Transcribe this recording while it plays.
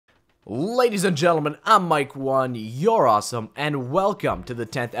Ladies and gentlemen, I'm MicOne, you're awesome, and welcome to the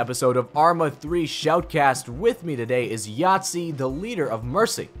 10th episode of ARMA Shoutcast. With me today is YahtzY, the leader of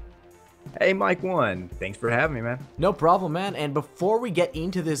Mercy. Hey MicOne, thanks for having me, man. No problem, man, and before we get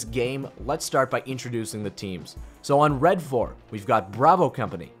into this game, let's start by introducing the teams. So on Red 4, we've got Bravo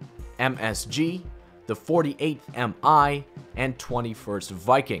Company, MSG, the 48th MI, and 21st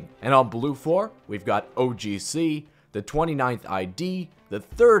Viking. And on Blue 4, we've got OGC, the 29th ID, the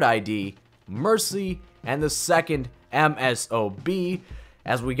 3rd ID, Mercy, and the 2nd MSOB.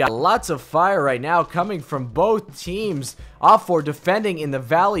 As we got lots of fire right now coming from both teams. OPFOR defending in the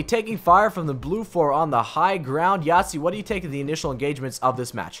valley, taking fire from the BLUFOR on the high ground. YahtzY, what do you take of the initial engagements of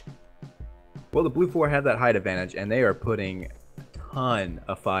this match? Well, the BLUFOR have that height advantage, and they are putting a ton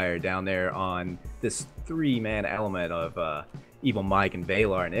of fire down there on this three-man element of Evil Mike and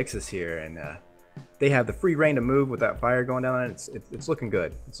Valar and Ixis here, and they have the free reign to move with that fire going down. It's looking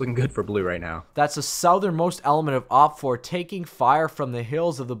good. It's looking good for blue right now. That's the southernmost element of OPFOR taking fire from the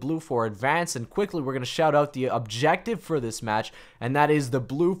hills of the BLUFOR advance. And quickly, we're going to shout out the objective for this match, and that is the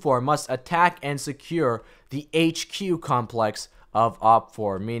BLUFOR must attack and secure the HQ complex of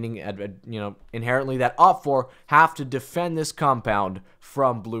OPFOR, meaning, inherently that OPFOR have to defend this compound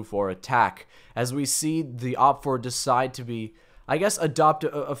from BLUFOR attack. As we see the OPFOR decide to be, I guess, adopt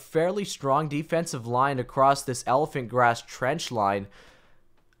a fairly strong defensive line across this elephant grass trench line.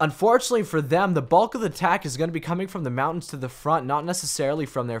 Unfortunately for them, the bulk of the attack is going to be coming from the mountains to the front, not necessarily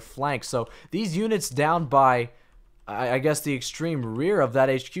from their flank. So these units down by, I guess, the extreme rear of that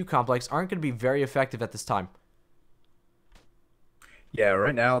HQ complex aren't going to be very effective at this time. Yeah,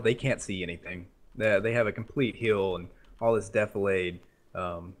 right now they can't see anything. They have a complete hill and all this defilade.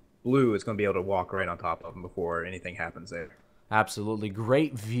 Blue is going to be able to walk right on top of them before anything happens there. Absolutely.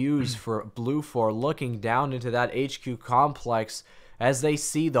 Great views for BLUFOR looking down into that HQ complex as they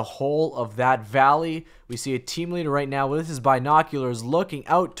see the whole of that valley. We see a team leader right now with his binoculars looking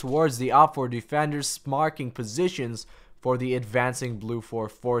out towards the OPFOR defenders, marking positions for the advancing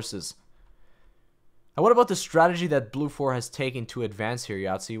BLUFOR forces. And what about the strategy that BLUFOR has taken to advance here,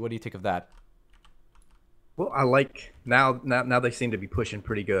 YahtzY? What do you think of that? Well, I like now they seem to be pushing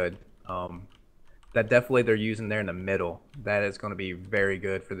pretty good. That defilade they're using there in the middle, that is going to be very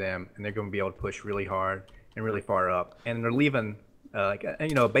good for them, and they're going to be able to push really hard and really far up. And they're leaving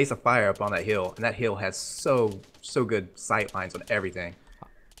a base of fire up on that hill, and that hill has so good sight lines on everything.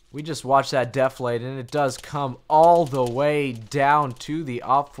 We just watched that defilade, and it does come all the way down to the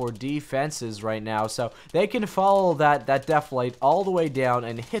OPFOR defenses right now. So they can follow that defilade all the way down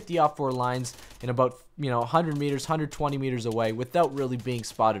and hit the OPFOR lines in about 100 meters, 120 meters away without really being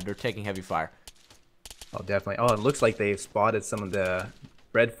spotted or taking heavy fire. Oh, definitely. Oh, it looks like they've spotted some of the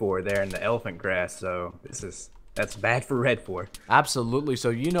Red 4 there in the elephant grass, so that's bad for Red 4. Absolutely.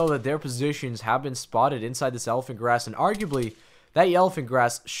 So you know that their positions have been spotted inside this elephant grass, and arguably that elephant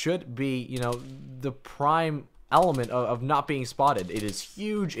grass should be, the prime element of not being spotted. It is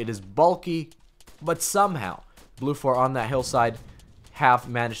huge, it is bulky, but somehow BLUFOR on that hillside have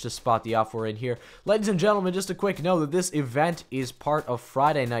managed to spot the OPFOR in here. Ladies and gentlemen, just a quick note that this event is part of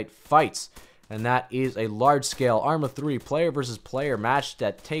Friday Night Fights. And that is a large-scale ARMA 3 player versus player match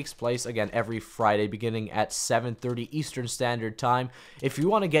that takes place, again, every Friday beginning at 7:30 Eastern Standard Time. If you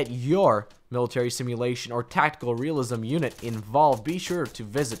want to get your military simulation or tactical realism unit involved, be sure to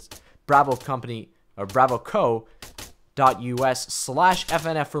visit Bravo Company or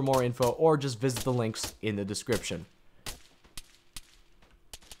bravoco.us/FNF for more info, or just visit the links in the description.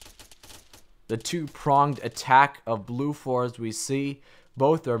 The two-pronged attack of BLUFOR, as we see,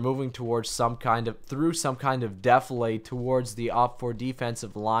 both are moving towards through some kind of defilade towards the OPFOR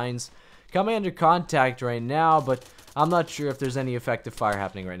defensive lines. Coming under contact right now, but I'm not sure if there's any effective fire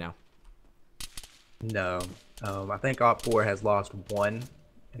happening right now. No. I think OPFOR has lost one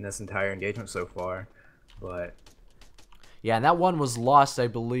in this entire engagement so far, but yeah, and that one was lost, I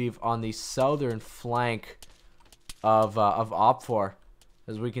believe, on the southern flank of OPFOR.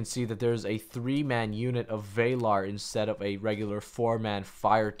 As we can see that there's a 3-man unit of Valar instead of a regular 4-man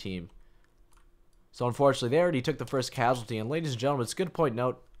fire team. So unfortunately, they already took the first casualty. And ladies and gentlemen, it's good to point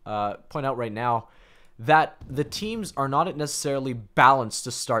out right now that the teams are not necessarily balanced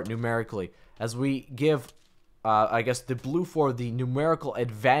to start numerically. As we give, I guess, the BLUFOR the numerical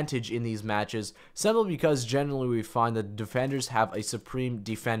advantage in these matches, simply because generally we find that defenders have a supreme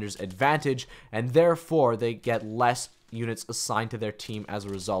defender's advantage, and therefore they get less units assigned to their team as a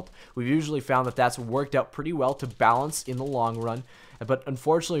result. We've usually found that that's worked out pretty well to balance in the long run, but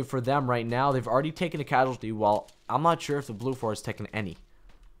unfortunately for them right now, they've already taken a casualty, while I'm not sure if the BLUFOR has taken any.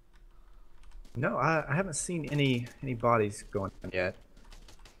 No, I haven't seen any bodies going on yet.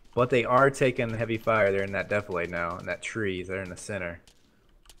 But they are taking heavy fire. They're in that defilade now, in that trees. They're in the center.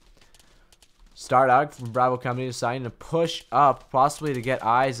 Stardock from Bravo Company deciding to push up, possibly to get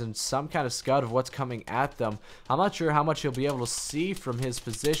eyes and some kind of scout of what's coming at them. I'm not sure how much he'll be able to see from his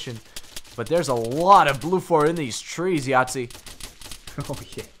position, but there's a lot of BLUFOR in these trees, YahtzY. Oh,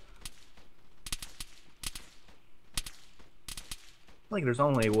 yeah. Like there's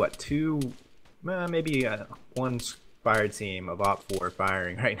only, what, two, maybe one fire team of OPFOR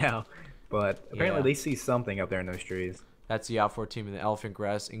firing right now. But apparently they see something up there in those trees. That's the OPFOR team in the elephant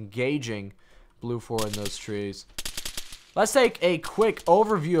grass engaging BLUFOR in those trees. Let's take a quick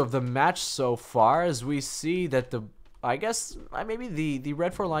overview of the match so far, as we see that I guess maybe the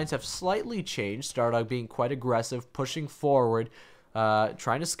Red 4 lines have slightly changed. Stardog being quite aggressive, pushing forward,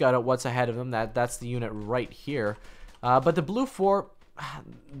 trying to scout out what's ahead of them. That's the unit right here. But the BLUFOR,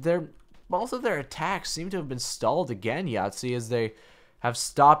 both of their attacks seem to have been stalled again, YahtzY, as they have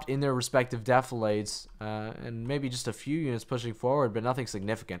stopped in their respective defilades, and maybe just a few units pushing forward, but nothing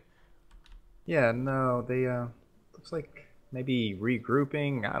significant. Yeah, no, they looks like maybe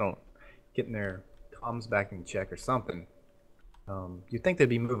regrouping. Getting their comms back in check or something. You'd think they'd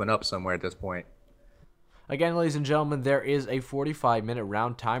be moving up somewhere at this point. Again, ladies and gentlemen, there is a 45-minute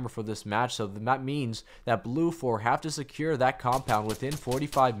round timer for this match, so that means that BLUFOR have to secure that compound within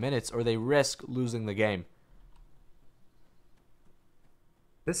 45 minutes, or they risk losing the game.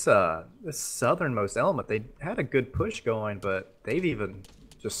 This southernmost element, they had a good push going, but they've even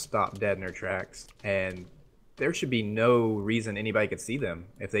just stopped dead in their tracks, and there should be no reason anybody could see them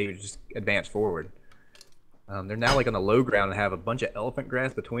if they just advance forward. They're now like on the low ground and have a bunch of elephant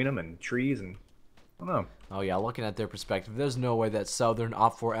grass between them and trees, and I don't know. Oh yeah, looking at their perspective, there's no way that southern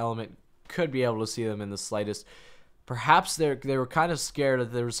OPFOR element could be able to see them in the slightest. Perhaps they were kind of scared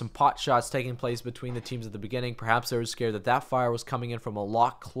that there were some pot shots taking place between the teams at the beginning. Perhaps they were scared that that fire was coming in from a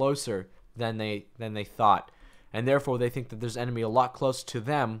lot closer than they thought, and therefore they think that there's enemy a lot closer to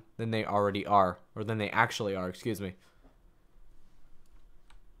them than they already are, or than they actually are. Excuse me.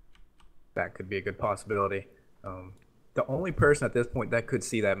 That could be a good possibility. The only person at this point that could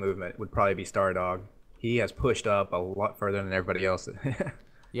see that movement would probably be Stardog. He has pushed up a lot further than everybody else.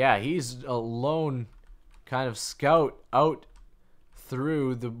 Yeah, he's a lone kind of scout out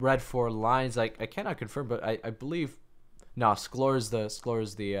through the Red 4 lines. I cannot confirm, but I believe Sklar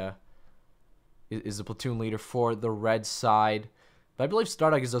is the platoon leader for the red side. But I believe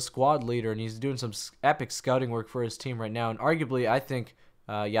Stardog is a squad leader, and he's doing some epic scouting work for his team right now. And arguably, I think,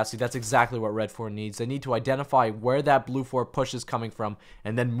 YahtzY, that's exactly what Red 4 needs. They need to identify where that BLUFOR push is coming from,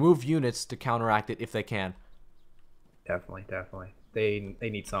 and then move units to counteract it if they can. Definitely. They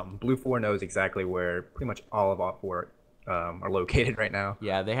need something. BLUFOR knows exactly where pretty much all of OPFOR are located right now.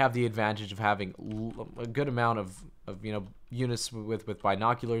 Yeah, they have the advantage of having a good amount of units with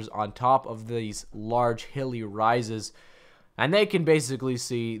binoculars on top of these large hilly rises, and they can basically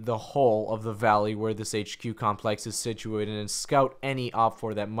see the whole of the valley where this HQ complex is situated and scout any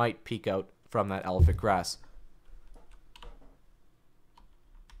OPFOR that might peek out from that elephant grass.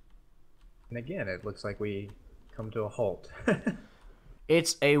 And again, it looks like we come to a halt.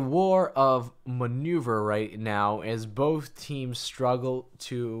 It's a war of maneuver right now, as both teams struggle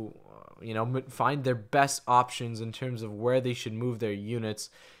to find their best options in terms of where they should move their units.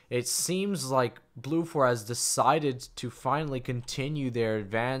 It seems like BLUFOR has decided to finally continue their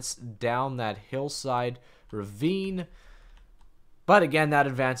advance down that hillside ravine. But again, that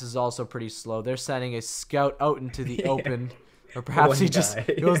advance is also pretty slow. They're sending a scout out into the open. Or perhaps he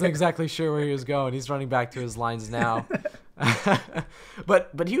wasn't exactly sure where he was going. He's running back to his lines now.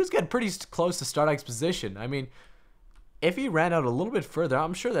 But he was getting pretty close to Stardog's position. I mean, if he ran out a little bit further,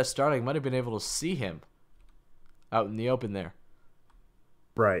 I'm sure that Stardog might have been able to see him out in the open there.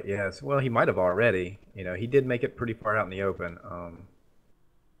 Right, yes. Well, he might have already. He did make it pretty far out in the open.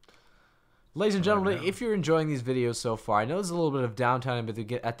 Ladies and gentlemen, if you're enjoying these videos so far, I know there's a little bit of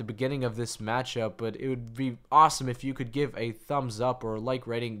downtime at the beginning of this matchup, but it would be awesome if you could give a thumbs up or a like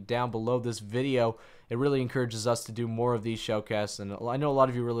rating down below this video. It really encourages us to do more of these showcasts, and I know a lot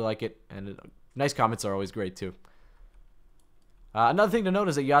of you really like it, and nice comments are always great too. Another thing to note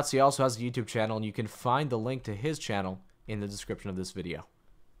is that YahtzY also has a YouTube channel, and you can find the link to his channel in the description of this video.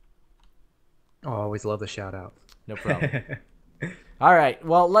 Oh, I always love the shout out. No problem. All right,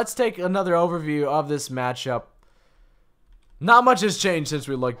 well, let's take another overview of this matchup. Not much has changed since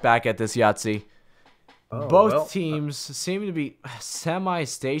we looked back at this, YahtzY. Both teams seem to be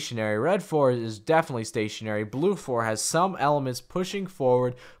semi-stationary. Red 4 is definitely stationary. BLUFOR has some elements pushing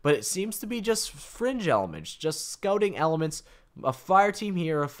forward, but it seems to be just fringe elements, just scouting elements. A fire team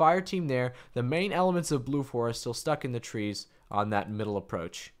here, a fire team there. The main elements of BLUFOR are still stuck in the trees on that middle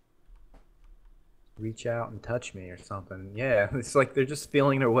approach. Reach out and touch me or something. Yeah, it's like they're just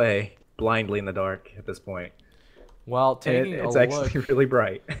feeling their way blindly in the dark at this point. Well, And taking a it's look, actually really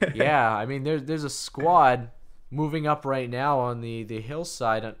bright. yeah, I mean there's a squad moving up right now on the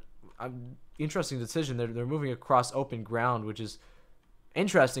hillside. Interesting decision. They're moving across open ground, which is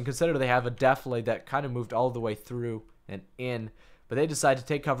interesting considering they have a defilade that kind of moved all the way through and in. But they decide to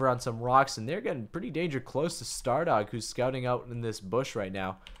take cover on some rocks, and they're getting pretty danger close to Stardog, who's scouting out in this bush right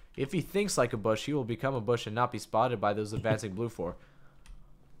now. If he thinks like a bush, he will become a bush and not be spotted by those advancing BLUFOR.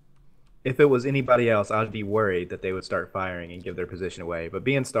 If it was anybody else, I'd be worried that they would start firing and give their position away. But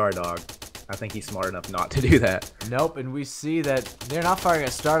being Stardog, I think he's smart enough not to do that. Nope, and we see that they're not firing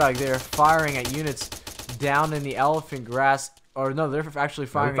at Stardog. They're firing at units down in the elephant grass. Or no, they're actually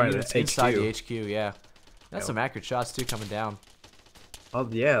firing at units inside the HQ, yeah. That's some accurate shots, too, coming down. Oh,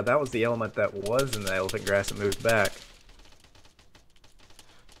 yeah, that was the element that was in the elephant grass that moved back.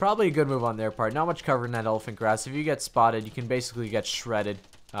 Probably a good move on their part. Not much cover in that elephant grass. If you get spotted, you can basically get shredded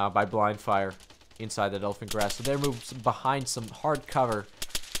by blind fire inside that elephant grass. So they're moved behind some hard cover,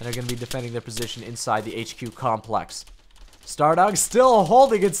 and they're going to be defending their position inside the HQ complex. Stardog still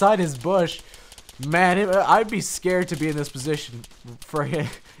holding inside his bush. Man, I'd be scared to be in this position for him.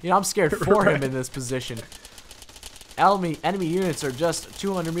 You know, I'm scared for him in this position. Enemy units are just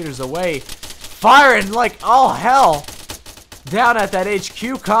 200 meters away, firing like all hell down at that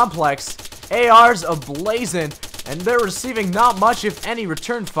HQ complex. ARs ablazing, and they're receiving not much, if any,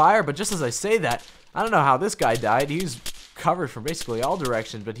 return fire. But just as I say that, I don't know how this guy died. He's covered from basically all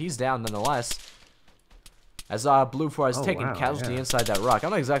directions, but he's down nonetheless. As BLUFOR has taken casualty inside that rock. I'm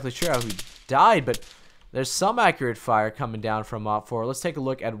not exactly sure how he died, but there's some accurate fire coming down from OPFOR. Let's take a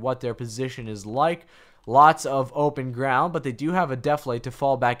look at what their position is like. Lots of open ground, but they do have a defilade to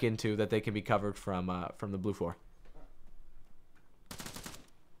fall back into that they can be covered from the BLUFOR.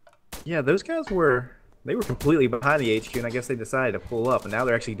 Yeah, those guys were completely behind the HQ, and I guess they decided to pull up, and now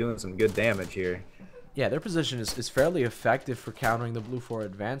they're actually doing some good damage here. Yeah, their position is fairly effective for countering the BLUFOR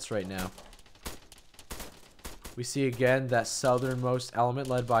advance right now. We see again that southernmost element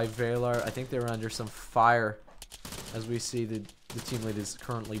led by Valar. I think they were under some fire, as we see the team lead is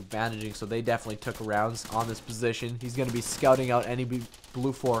currently bandaging, so they definitely took rounds on this position. He's going to be scouting out any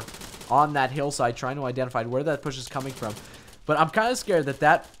BLUFOR on that hillside, trying to identify where that push is coming from. But I'm kind of scared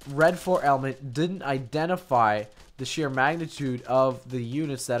that red 4 element didn't identify the sheer magnitude of the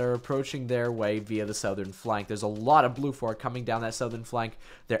units that are approaching their way via the southern flank. There's a lot of BLUFOR coming down that southern flank.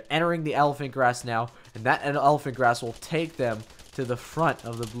 They're entering the elephant grass now, and that elephant grass will take them to the front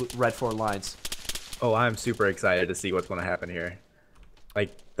of the red 4 lines. Oh, I'm super excited to see what's going to happen here.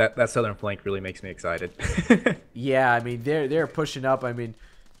 Like, that southern flank really makes me excited. Yeah, I mean, they're pushing up. I mean,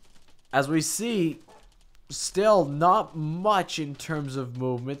 as we see, still not much in terms of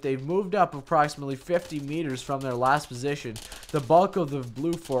movement. They've moved up approximately 50 meters from their last position. The bulk of the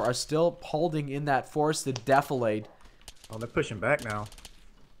BLUFOR are still holding in that forested defilade. Oh, they're pushing back now.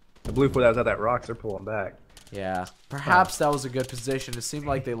 The BLUFOR that was at that rocks, they're pulling back. Yeah, perhaps that was a good position. It seemed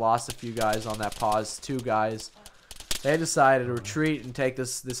like they lost a few guys on that pause. 2 guys. They decided to retreat and take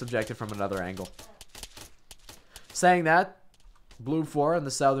this objective from another angle. Saying that, BLUFOR on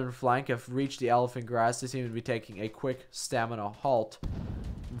the southern flank have reached the elephant grass. They seem to be taking a quick stamina halt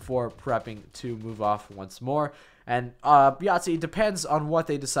before prepping to move off once more. And YahtzY, depends on what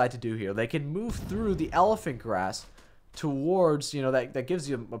they decide to do here. They can move through the elephant grass towards, you know, that gives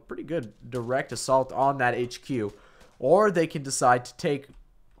you a pretty good direct assault on that HQ. Or they can decide to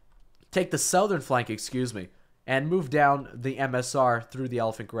take the southern flank, excuse me, and move down the MSR through the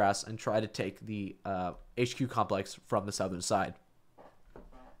elephant grass and try to take the HQ complex from the southern side.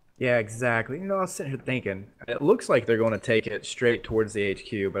 Yeah, exactly. You know, I was sitting here thinking, it looks like they're going to take it straight towards the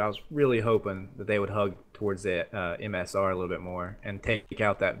HQ, but I was really hoping that they would hug towards the MSR a little bit more and take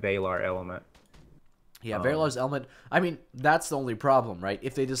out that Valar element. Yeah, Valar's element, I mean, that's the only problem, right?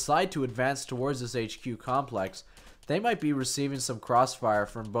 If they decide to advance towards this HQ complex, they might be receiving some crossfire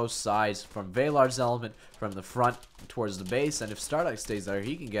from both sides, from Valar's element, from the front towards the base, and if Stardog stays there,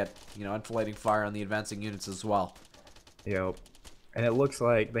 he can get, you know, enfilading fire on the advancing units as well. Yep. And it looks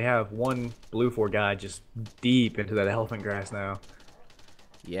like they have one BLUFOR guy just deep into that elephant grass now.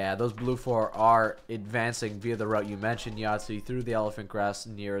 Yeah, those BLUFOR are advancing via the route you mentioned, YahtzY, through the elephant grass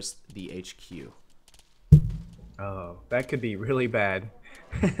nearest the HQ. Oh, that could be really bad.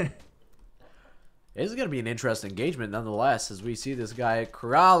 This is going to be an interesting engagement nonetheless, as we see this guy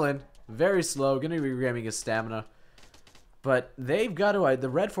crawling, very slow, going to be regramming his stamina. But they've got to, the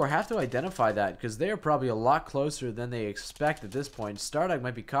Red 4 have to identify that, because they are probably a lot closer than they expect at this point. Stardog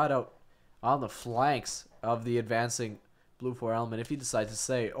might be caught out on the flanks of the advancing BLUFOR element if he decides to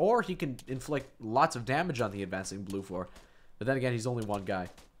stay. Or he can inflict lots of damage on the advancing BLUFOR. But then again, he's only one guy.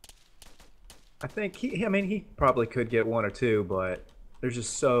 I think I mean, he probably could get one or two, but there's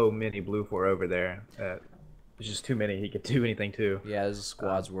just so many BLUFOR over there that there's just too many he could do anything to. Yeah, there's a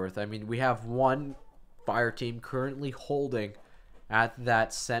squad's worth. I mean, we have one fire team currently holding at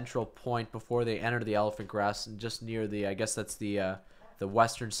that central point before they enter the elephant grass, and just near the, I guess that's the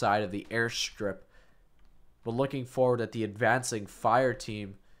western side of the airstrip. But looking forward at the advancing fire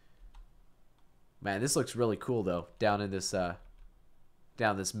team. Man, this looks really cool though. Down in this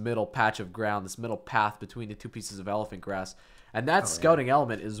down this middle patch of ground, this middle path between the two pieces of elephant grass. And that scouting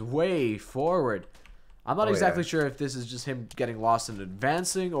element is way forward. I'm not exactly sure if this is just him getting lost in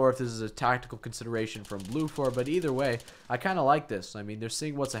advancing or if this is a tactical consideration from BLUFOR, but either way, I kind of like this. I mean, they're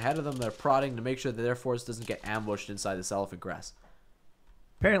seeing what's ahead of them. They're prodding to make sure that their force doesn't get ambushed inside this elephant grass.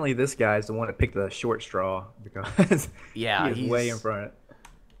 Apparently this guy's the one that picked the short straw because he's way in front.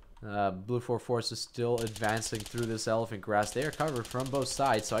 BLUFOR force is still advancing through this elephant grass. They are covered from both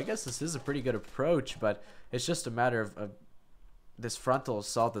sides, so I guess this is a pretty good approach, but it's just a matter of this frontal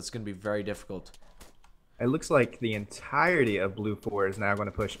assault that's going to be very difficult. It looks like the entirety of BLUFOR is now going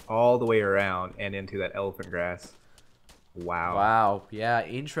to push all the way around and into that elephant grass. Wow. Wow. Yeah,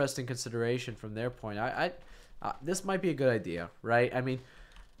 interesting consideration from their point. This might be a good idea, right? I mean,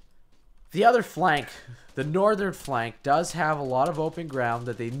 the other flank, the northern flank, does have a lot of open ground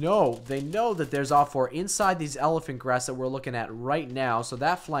that they know that there's OPFOR inside these elephant grass that we're looking at right now. So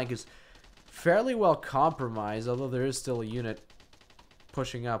that flank is fairly well compromised, although there is still a unit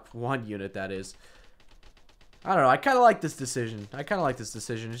pushing up. One unit, that is. I don't know. I kind of like this decision.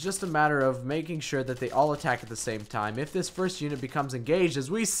 It's just a matter of making sure that they all attack at the same time. If this first unit becomes engaged, as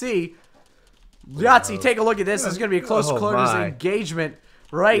we see, YahtzY, take a look at this. This is going to be a close quarters engagement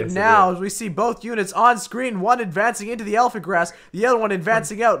right now. As we see both units on screen, one advancing into the elephant grass, the other one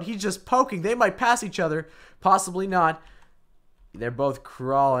advancing out. He's just poking. They might pass each other. Possibly not. They're both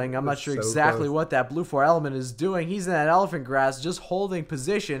crawling. I'm not sure exactly what that BLUFOR element is doing. He's in that elephant grass just holding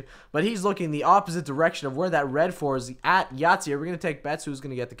position, but he's looking the opposite direction of where that red 4 is at. YahtzY, are we going to take bets who's going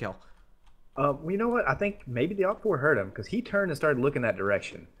to get the kill? Well, you know what? I think maybe the OPFOR hurt him because he turned and started looking that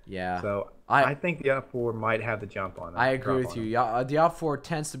direction. Yeah. So I think the OPFOR might have the jump on him. I agree with you. Yeah, the OPFOR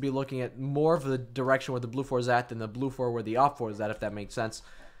tends to be looking at more of the direction where the BLUFOR is at than the BLUFOR where the OPFOR is at, if that makes sense.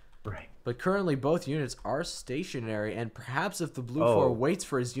 Right. But currently, both units are stationary, and perhaps if the BLUFOR waits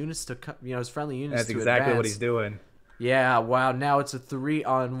for his units to, his friendly units to advance. That's exactly what he's doing. Yeah, wow, now it's a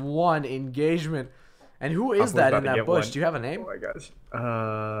 3-on-1 engagement. And who is that in that bush? Do you have a name? Oh my gosh.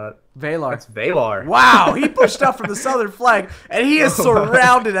 Valar. That's Valar. Wow, he pushed up from the southern flank, and he is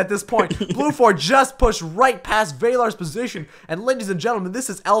surrounded at this point. BLUFOR just pushed right past Valar's position. And ladies and gentlemen, this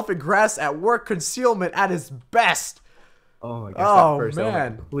is elephant grass at work, concealment at its best. Oh my gosh, that first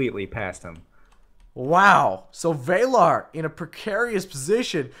element completely passed him. Wow. So Valar in a precarious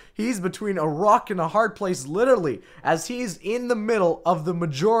position. He's between a rock and a hard place, literally, as he's in the middle of the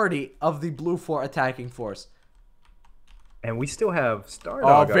majority of the BLUFOR attacking force. And we still have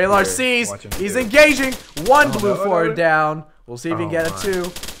Stardog. Oh, Valar sees. He's engaging. One BLUFOR down. We'll see if he can get a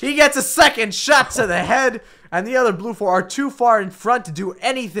 2. He gets a second shot to the head. And the other BLUFOR are too far in front to do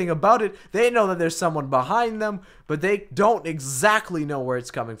anything about it. They know that there's someone behind them, but they don't exactly know where it's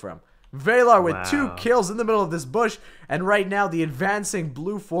coming from. Valar with 2 kills in the middle of this bush, and right now the advancing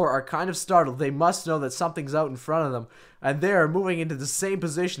BLUFOR are kind of startled. They must know that something's out in front of them, and they are moving into the same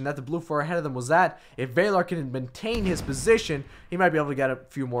position that the BLUFOR ahead of them was at. If Valar can maintain his position, he might be able to get a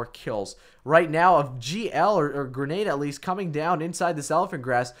few more kills. Right now, a GL, or grenade at least, coming down inside this elephant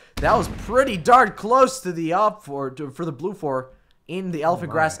grass. That was pretty darn close to the OPFOR, for the BLUFOR in the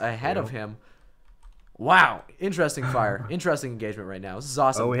elephant grass ahead of him. Wow, interesting fire. Interesting engagement right now. This is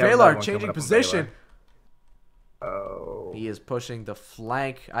awesome. Valar changing position. Oh. He is pushing the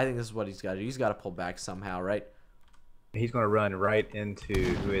flank. I think this is what he's got to do. He's got to pull back somehow, right? He's going to run right into,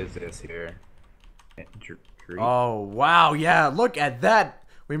 who is this here? Oh, wow. Yeah, look at that.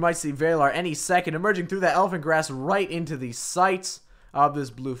 We might see Valar any second emerging through that elephant grass right into the sights of this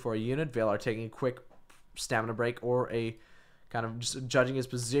BLUFOR unit. Valar taking a quick stamina break, or a kind of just judging his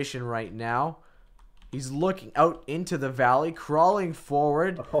position right now. He's looking out into the valley, crawling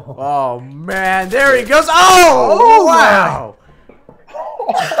forward. Oh man, there he goes. Oh, wow.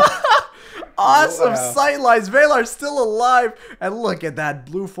 Awesome sight lines. Valar's still alive. And look at that.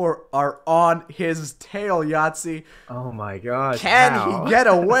 BLUFOR are on his tail, YahtzY. Oh my gosh. Can he get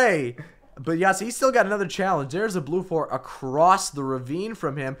away? But YahtzY, he's still got another challenge. There's a BLUFOR across the ravine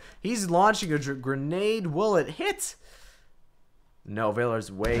from him. He's launching a grenade. Will it hit? No,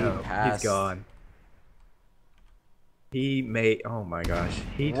 Valar's way past. He's gone. He made. Oh my gosh.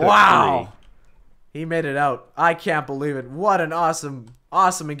 He took Wow! 3. He made it out. I can't believe it. What an awesome,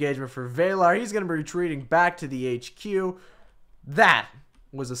 awesome engagement for Valar. He's going to be retreating back to the HQ. That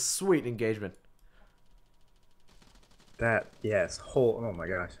was a sweet engagement. That, yes. Oh my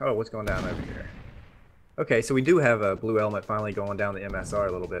gosh. Oh, what's going down over here? Okay, so we do have a blue element finally going down the MSR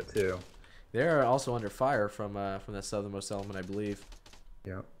a little bit, too. They're also under fire from that southernmost element, I believe.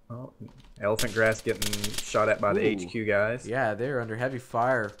 Yep. Oh, elephant grass getting shot at by the HQ guys. Yeah, they're under heavy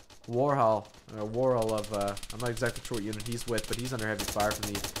fire. Warhol of, I'm not exactly sure what unit he's with, but he's under heavy fire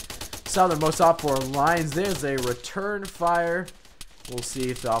from the southernmost OPFOR lines. There's a return fire. We'll see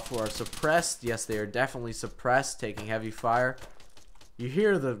if the OPFOR are suppressed. Yes, they are definitely suppressed, taking heavy fire. You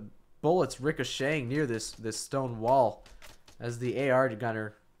hear the bullets ricocheting near this stone wall as the AR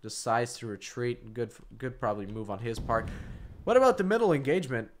gunner decides to retreat. Good probably move on his part. What about the middle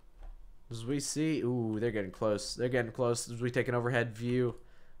engagement? As we see, ooh, they're getting close. They're getting close as we take an overhead view.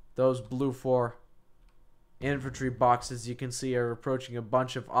 Those BLUFOR infantry boxes you can see are approaching a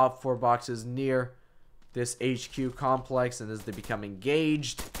bunch of OPFOR boxes near this HQ complex, and as they become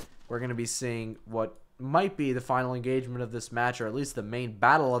engaged, we're going to be seeing what might be the final engagement of this match, or at least the main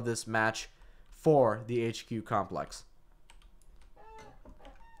battle of this match for the HQ complex.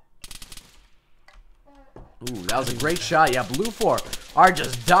 Ooh, that was a great shot. Yeah, BLUFOR are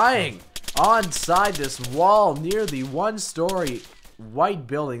just dying onside this wall near the one-story white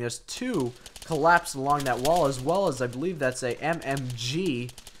building. There's 2 collapsed along that wall, as well as I believe that's a MMG.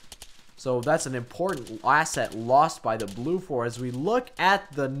 So that's an important asset lost by the BLUFOR. As we look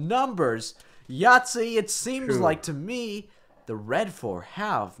at the numbers, YahtzY, it seems like to me the Red 4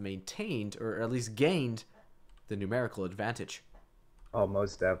 have maintained, or at least gained, the numerical advantage. Oh,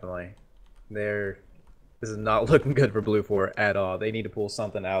 most definitely. This is not looking good for BLUFOR at all. They need to pull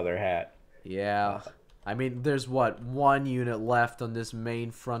something out of their hat. Yeah. I mean, there's what, 1 unit left on this main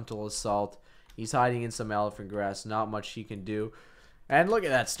frontal assault. He's hiding in some elephant grass. Not much he can do. And look at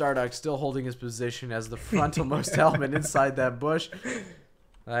that, Stardock still holding his position as the frontalmost element inside that bush.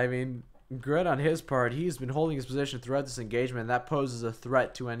 I mean, good on his part. He's been holding his position throughout this engagement, and that poses a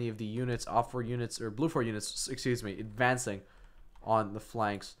threat to any of the units, OPFOR units, or BLUFOR units, excuse me, advancing on the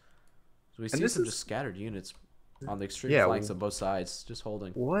flanks. So we see some just scattered units on the extreme flanks on both sides, just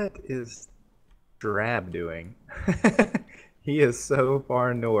holding. What is Drab doing? He is so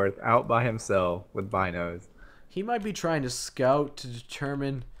far north, out by himself with binos. He might be trying to scout to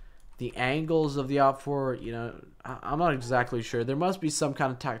determine the angles of the OPFOR. You know, I'm not exactly sure. There must be some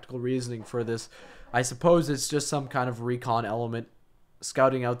kind of tactical reasoning for this. I suppose it's just some kind of recon element,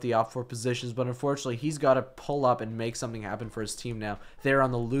 scouting out the OPFOR positions. But unfortunately, he's got to pull up and make something happen for his team now. They're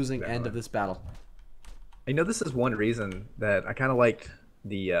on the losing end of this battle. You know, this is one reason that I kind of liked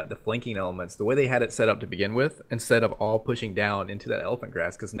the flanking elements, the way they had it set up to begin with, instead of all pushing down into that elephant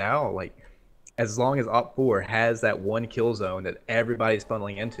grass. Because now, like, as long as OPFOR has that one kill zone that everybody's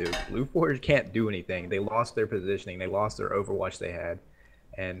funneling into, BLUFOR can't do anything. They lost their positioning. They lost their overwatch they had.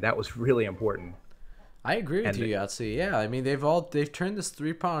 And that was really important. I agree with you, YahtzY. Yeah, I mean, they've turned this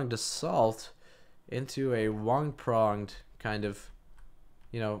 3-pronged assault into a 1-pronged kind of,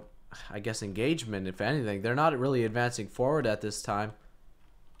 you know, I guess engagement, if anything. They're not really advancing forward at this time.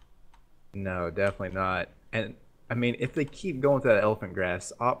 No, definitely not. And I mean, if they keep going to that elephant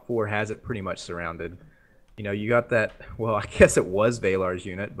grass, OPFOR has it pretty much surrounded. You know, you got that, well, I guess it was Valar's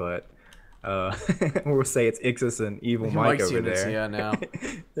unit, but we'll say it's Ixis and Evil Mike over units, there. Yeah, now.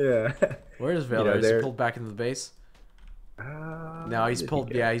 Yeah. Where is Valar? You know, is he pulled back into the base? No, he's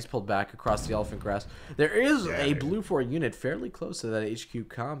pulled. Yeah, he's pulled back across the elephant grass. There is a BLUFOR unit fairly close to that HQ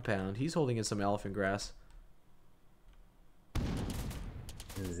compound. He's holding in some elephant grass.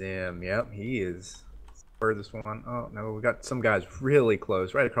 Zim, yep, he is furthest one. Oh no, we got some guys really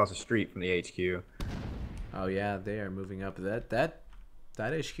close, right across the street from the HQ. Oh yeah, they are moving up. That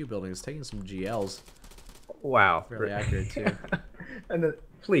HQ building is taking some GLs. Wow, Fairly accurate too. And then,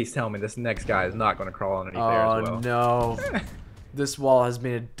 please tell me this next guy is not going to crawl underneath there as well. Oh no. This wall has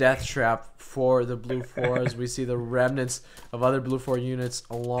been a death trap for the BLUFOR as we see the remnants of other BLUFOR units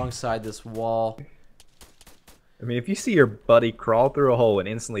alongside this wall. I mean, if you see your buddy crawl through a hole and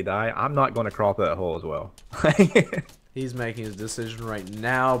instantly die, I'm not going to crawl through that hole as well. He's making his decision right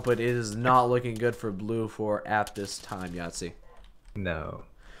now, but it is not looking good for BLUFOR at this time, YahtzY. No.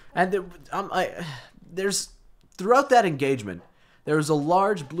 And there's throughout that engagement, there was a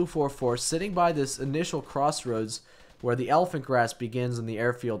large BLUFOR force sitting by this initial crossroads where the elephant grass begins and the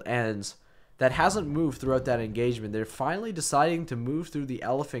airfield ends that hasn't moved throughout that engagement. They're finally deciding to move through the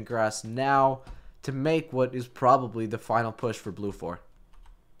elephant grass now to make what is probably the final push for BLUFOR.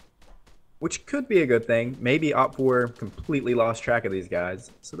 which could be a good thing. Maybe OPFOR completely lost track of these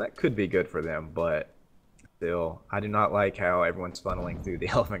guys, so that could be good for them, but still, I do not like how everyone's funneling through the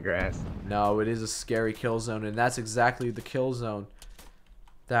elephant grass. No, it is a scary kill zone, and that's exactly the kill zone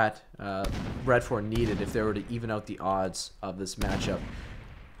that Red 4 needed if they were to even out the odds of this matchup.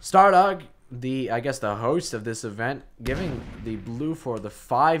 Stardog, I guess the host of this event, giving the BLUFOR the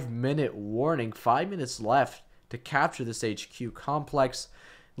 5-minute warning, 5 minutes left to capture this HQ complex.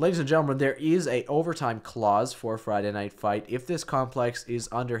 Ladies and gentlemen, there is a overtime clause for Friday Night Fight. If this complex is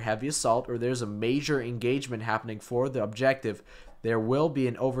under heavy assault or there's a major engagement happening for the objective, there will be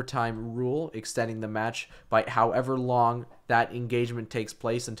an overtime rule extending the match by however long that engagement takes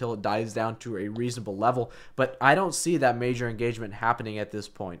place until it dies down to a reasonable level. But I don't see that major engagement happening at this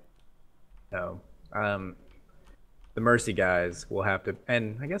point. No. The Mercy guys will have to,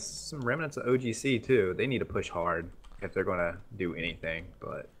 and I guess some remnants of OGC too. They need to push hard if they're gonna do anything.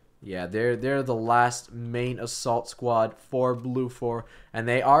 But yeah, they're the last main assault squad for BLUFOR, and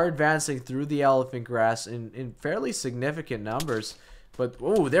they are advancing through the elephant grass in fairly significant numbers. But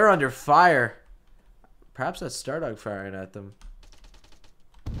oh, they're under fire. Perhaps that's Stardog firing at them.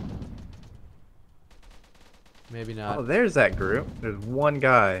 Maybe not. Oh, there's that group. There's one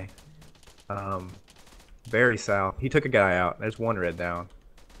guy. Very south. He took a guy out. There's one red down.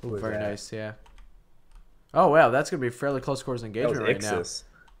 Ooh, very nice, yeah. Oh, wow, that's going to be a fairly close quarters engagement right now.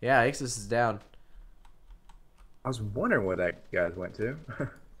 Yeah, Ixis is down. I was wondering where that guy went to.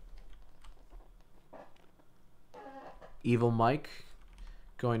 Evil Mike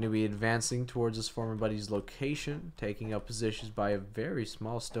going to be advancing towards his former buddy's location, taking up positions by a very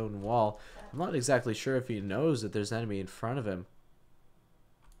small stone wall. I'm not exactly sure if he knows that there's enemy in front of him.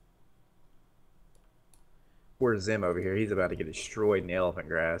 Poor Zim over here. He's about to get destroyed in the elephant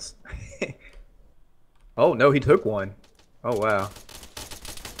grass. Oh, no, he took one. Oh, wow.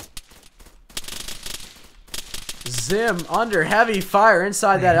 Zim under heavy fire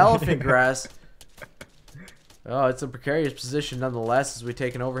inside that elephant grass. Oh, it's a precarious position nonetheless as we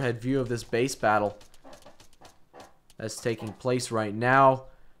take an overhead view of this base battle that's taking place right now.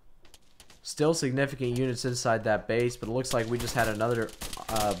 Still significant units inside that base, but it looks like we just had another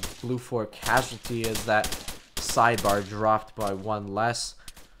BLUFOR casualty as that sidebar dropped by one less.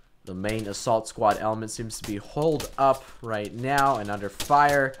 The main assault squad element seems to be holed up right now and under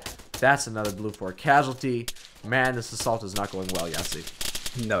fire. That's another BLUFOR casualty. Man, this assault is not going well,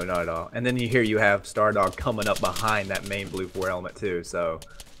 YahtzY. No, not at all. And then you have Stardog coming up behind that main BLUFOR element too. So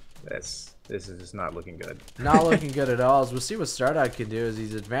this is just not looking good. Not looking good at all. As we'll see what Stardog can do as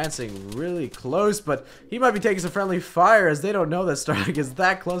he's advancing really close, but he might be taking some friendly fire as they don't know that Stardog is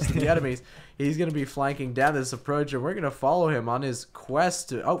that close to the enemies. He's going to be flanking down this approach, and we're going to follow him on his quest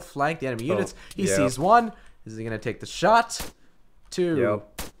to outflank the enemy units. He sees one. Is he going to take the shot? Two.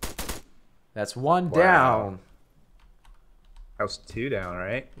 Yep. That's one down. That was two down,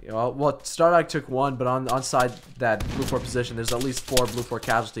 right? Well, Stardog took one, but on side that BLUFOR position, there's at least 4 BLUFOR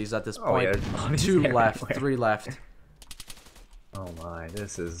casualties at this point. Yeah, 2 left, 3 left. Oh my,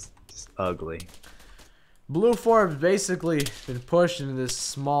 this is just ugly. BLUFOR have basically been pushed into this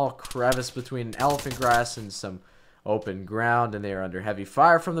small crevice between elephant grass and some open ground, and they are under heavy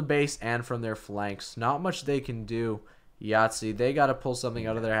fire from the base and from their flanks. Not much they can do. YahtzY, they got to pull something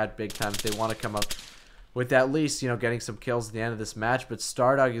out of their hat big time if they want to come up with at least, getting some kills at the end of this match. But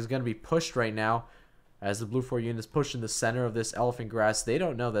Stardog is going to be pushed right now as the BLUFOR unit is pushed in the center of this elephant grass. They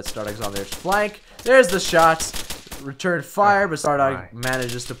don't know that Stardog's on their flank. There's the shots. Return fire, but Stardog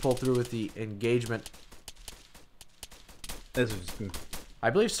manages to pull through with the engagement. I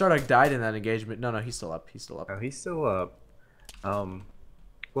believe Stardog died in that engagement. No, he's still up. He's still up. Oh, he's still up.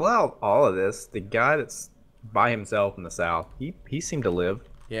 Well, out of all of this, the guy that's by himself in the south, he seemed to live.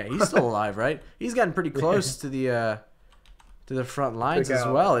 Yeah, he's still alive, right? He's gotten pretty close to the front lines as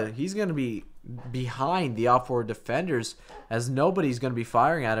well. He's going to be behind the OPFOR defenders as nobody's going to be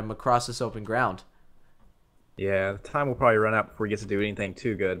firing at him across this open ground. Yeah, the time will probably run out before he gets to do anything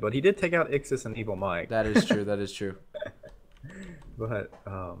too good. But he did take out Ixis and Evil Mike. That is true. That is true. But,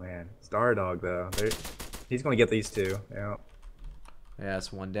 oh man, Stardog though, he's going to get these two. Yeah. Yeah,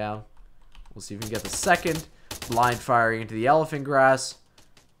 it's one down. We'll see if we can get the second. Blind firing into the elephant grass.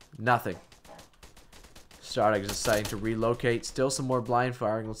 Nothing. Stardog is deciding to relocate. Still some more blind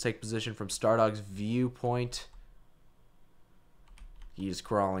firing. Let's take position from Stardog's viewpoint. He is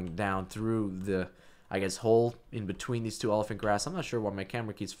crawling down through the, I guess, hole in between these two elephant grass. I'm not sure why my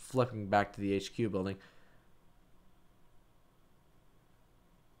camera keeps flipping back to the HQ building.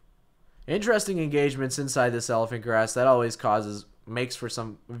 Interesting engagements inside this elephant grass. That always makes for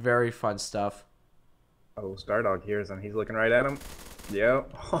some very fun stuff. Oh, Stardog hears him. He's looking right at him.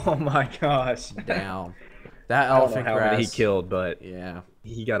 Yep. Oh my gosh. Down. That I don't know elephant how many he grass. killed, but Yeah.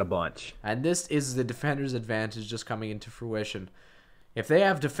 he got a bunch. And this is the defender's advantage just coming into fruition. If they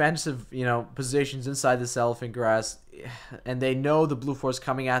have defensive, positions inside this elephant grass, and they know the BLUFOR's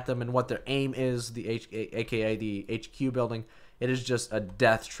coming at them and what their aim is, aka the HQ building, it is just a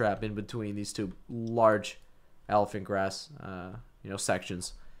death trap in between these two large elephant grass,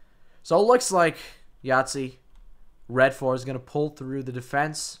 sections. So it looks like YahtzY, Red 4 is going to pull through the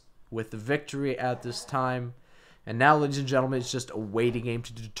defense with the victory at this time. And now, ladies and gentlemen, it's just a waiting game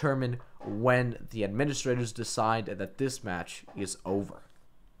to determine when the administrators decide that this match is over.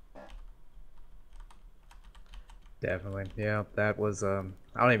 Definitely. Yeah, that was, I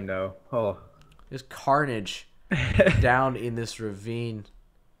don't even know. Oh. There's carnage down in this ravine.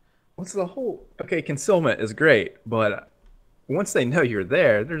 What's the whole... Okay, concealment is great, but once they know you're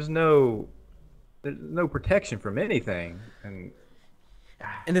there, there's no protection from anything.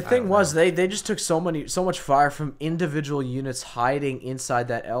 And the thing was, they just took so much fire from individual units hiding inside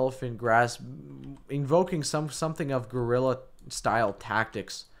that elephant grass, invoking something of guerrilla style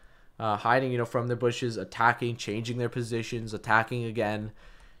tactics, hiding from the bushes, attacking, changing their positions, attacking again.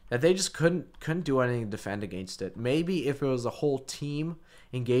 That they just couldn't do anything to defend against it. Maybe if it was a whole team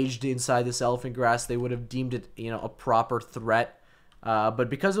engaged inside this elephant grass, they would have deemed it a proper threat.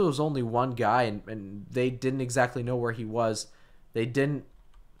 But because it was only one guy and they didn't exactly know where he was, they didn't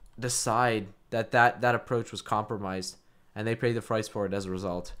decide that approach was compromised, and they paid the price for it as a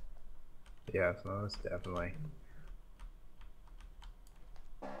result. Yeah, most definitely.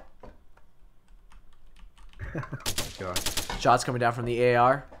 Oh my gosh. Shots coming down from the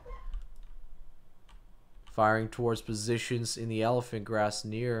AR, firing towards positions in the elephant grass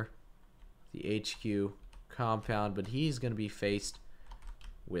near the HQ compound, but he's going to be faced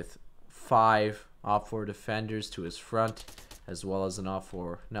with 5 OPFOR defenders to his front, as well as an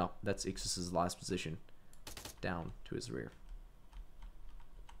OPFOR. No, that's Ixis's last position, down to his rear.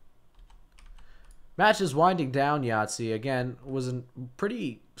 Match is winding down. YahtzY again was a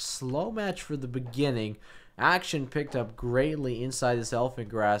pretty slow match for the beginning. Action picked up greatly inside this elephant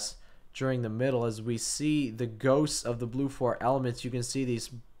grass during the middle as we see the ghosts of the BLUFOR elements. You can see these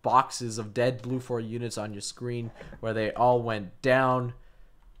boxes of dead BLUFOR units on your screen where they all went down.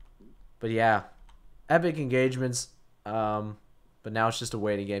 But yeah, epic engagements. But now it's just a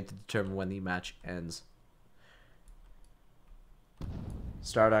waiting game to determine when the match ends.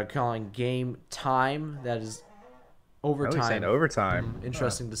 Start out calling game time. That is overtime. Saying overtime.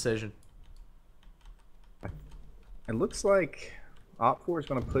 Interesting decision. It looks like OPFOR is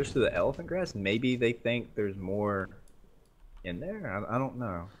going to push to the elephant grass. Maybe they think there's more in there. I don't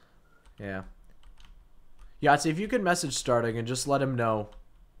know. Yeah. YahtzY, if you could message starting and just let him know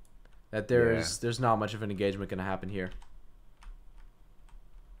that there's not much of an engagement going to happen here.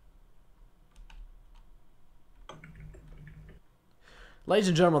 Ladies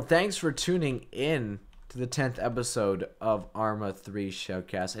and gentlemen, thanks for tuning in to the 10th episode of ARMA 3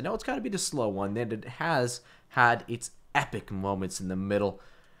 Shoutcast. I know it's got to be the slow one, and it has had its epic moments in the middle.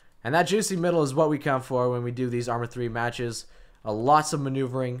 And that juicy middle is what we come for when we do these ARMA 3 matches. Lots of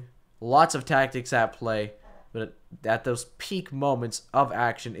maneuvering, lots of tactics at play, but at those peak moments of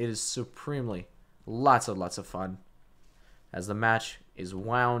action, it is supremely lots of fun. As the match is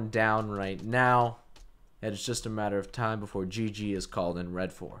wound down right now, it is just a matter of time before GG is called and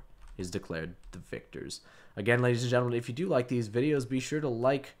Red 4 is declared the victors. Again, ladies and gentlemen, if you do like these videos, be sure to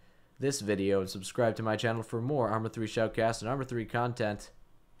like this video and subscribe to my channel for more ARMA 3 Shoutcast and ARMA 3 content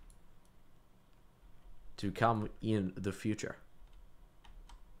to come in the future.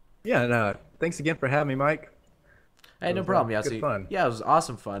 Yeah, and thanks again for having me, Mike. Hey, no problem, YahtzY. Good fun. Yeah, it was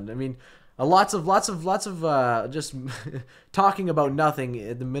awesome fun. I mean, lots of just talking about nothing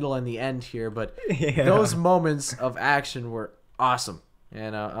in the middle and the end here, but Yeah. those moments of action were awesome.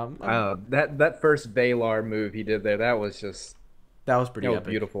 And that first Valar move he did there, that was pretty epic.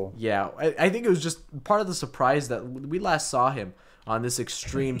 Beautiful. Yeah, I think it was just part of the surprise that we last saw him on this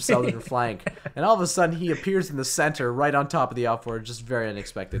extreme southern flank, and all of a sudden he appears in the center, right on top of the OPFOR, just very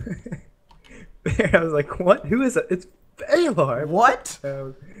unexpected. I was like, "What? Who is it? It's Valar." What?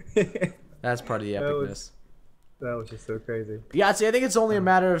 That's part of the epicness. That was just so crazy. YahtzY, I think it's only a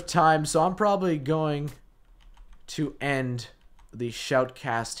matter of time, so I'm probably going to end the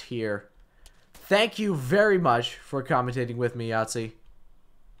Shoutcast here. Thank you very much for commentating with me, YahtzY.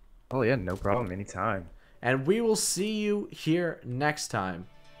 Oh yeah, no problem. Anytime. And we will see you here next time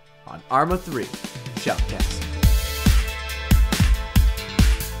on ARMA 3 Shoutcast.